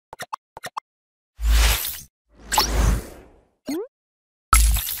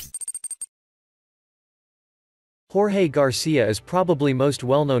Jorge Garcia is probably most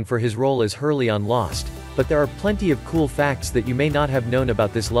well known for his role as Hurley on Lost, but there are plenty of cool facts that you may not have known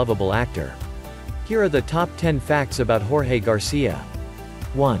about this lovable actor. Here are the top 10 facts about Jorge Garcia.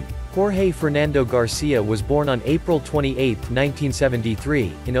 1. Jorge Fernando Garcia was born on April 28,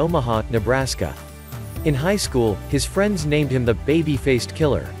 1973, in Omaha, Nebraska. In high school, his friends named him the "baby-faced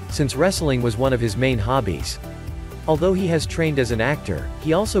killer," since wrestling was one of his main hobbies. Although he has trained as an actor,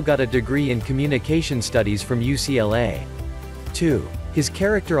 he also got a degree in communication studies from UCLA. 2. His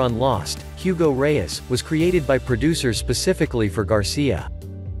character on Lost, Hugo Reyes, was created by producers specifically for Garcia.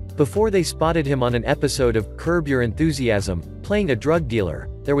 Before they spotted him on an episode of Curb Your Enthusiasm, playing a drug dealer,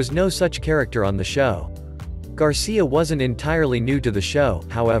 there was no such character on the show. Garcia wasn't entirely new to the show,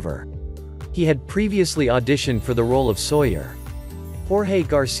 however. He had previously auditioned for the role of Sawyer. Jorge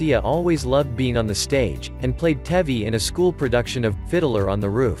Garcia always loved being on the stage, and played Tevi in a school production of Fiddler on the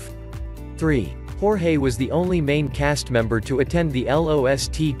Roof. 3. Jorge was the only main cast member to attend the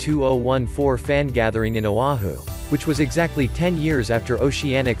LOST 2014 fan gathering in Oahu, which was exactly 10 years after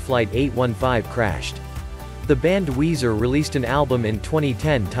Oceanic Flight 815 crashed. The band Weezer released an album in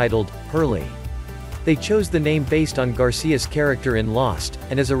 2010 titled Hurley. They chose the name based on Garcia's character in Lost,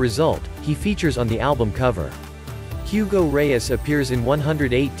 and as a result, he features on the album cover. Hugo Reyes appears in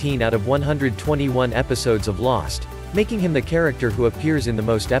 118 out of 121 episodes of Lost, making him the character who appears in the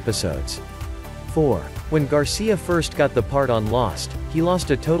most episodes. 4. When Garcia first got the part on Lost, he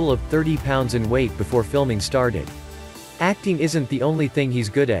lost a total of 30 pounds in weight before filming started. Acting isn't the only thing he's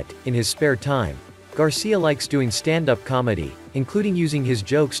good at. In his spare time, Garcia likes doing stand-up comedy, including using his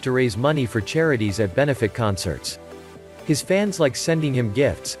jokes to raise money for charities at benefit concerts. His fans like sending him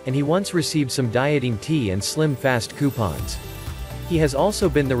gifts, and he once received some dieting tea and Slim Fast coupons. He has also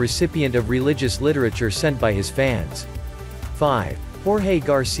been the recipient of religious literature sent by his fans. 5. Jorge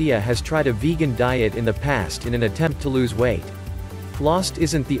Garcia has tried a vegan diet in the past in an attempt to lose weight. Lost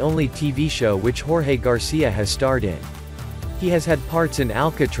isn't the only TV show which Jorge Garcia has starred in. He has had parts in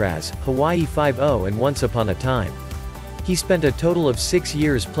Alcatraz, Hawaii Five-0 and Once Upon a Time. He spent a total of 6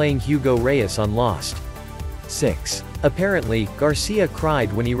 years playing Hugo Reyes on Lost. 6. Apparently, Garcia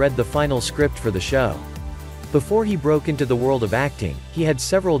cried when he read the final script for the show. Before he broke into the world of acting, he had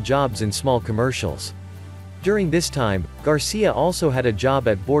several jobs in small commercials. During this time, Garcia also had a job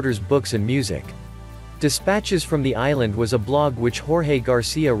at Borders Books and Music. Dispatches from the Island was a blog which Jorge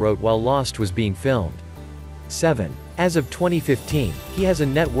Garcia wrote while Lost was being filmed. 7. As of 2015, he has a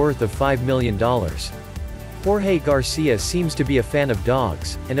net worth of $5 million. Jorge Garcia seems to be a fan of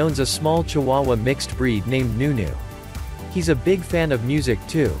dogs, and owns a small Chihuahua mixed breed named Nunu. He's a big fan of music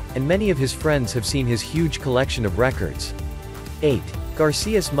too, and many of his friends have seen his huge collection of records. 8.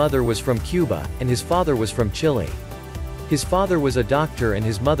 Garcia's mother was from Cuba, and his father was from Chile. His father was a doctor and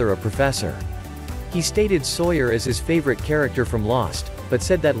his mother a professor. He stated Sawyer as his favorite character from Lost, but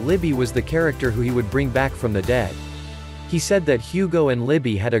said that Libby was the character who he would bring back from the dead. He said that Hugo and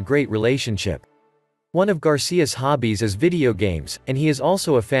Libby had a great relationship. One of Garcia's hobbies is video games, and he is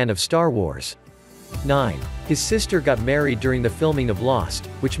also a fan of Star Wars. 9. His sister got married during the filming of Lost,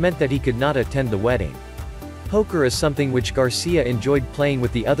 which meant that he could not attend the wedding. Poker is something which Garcia enjoyed playing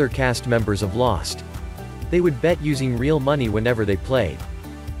with the other cast members of Lost. They would bet using real money whenever they played.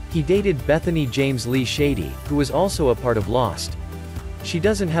 He dated Bethany James Lee Shady, who was also a part of Lost. She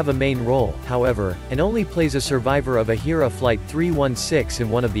doesn't have a main role, however, and only plays a survivor of Ahira Flight 316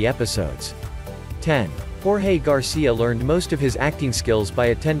 in one of the episodes. 10. Jorge Garcia learned most of his acting skills by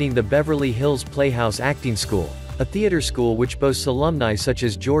attending the Beverly Hills Playhouse Acting School, a theater school which boasts alumni such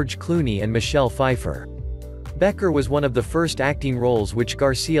as George Clooney and Michelle Pfeiffer. Becker was one of the first acting roles which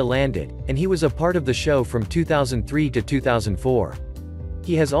Garcia landed, and he was a part of the show from 2003 to 2004.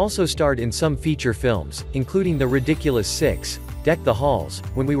 He has also starred in some feature films, including The Ridiculous Six, Deck the Halls,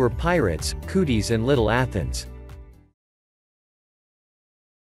 When We Were Pirates, Cooties and Little Athens.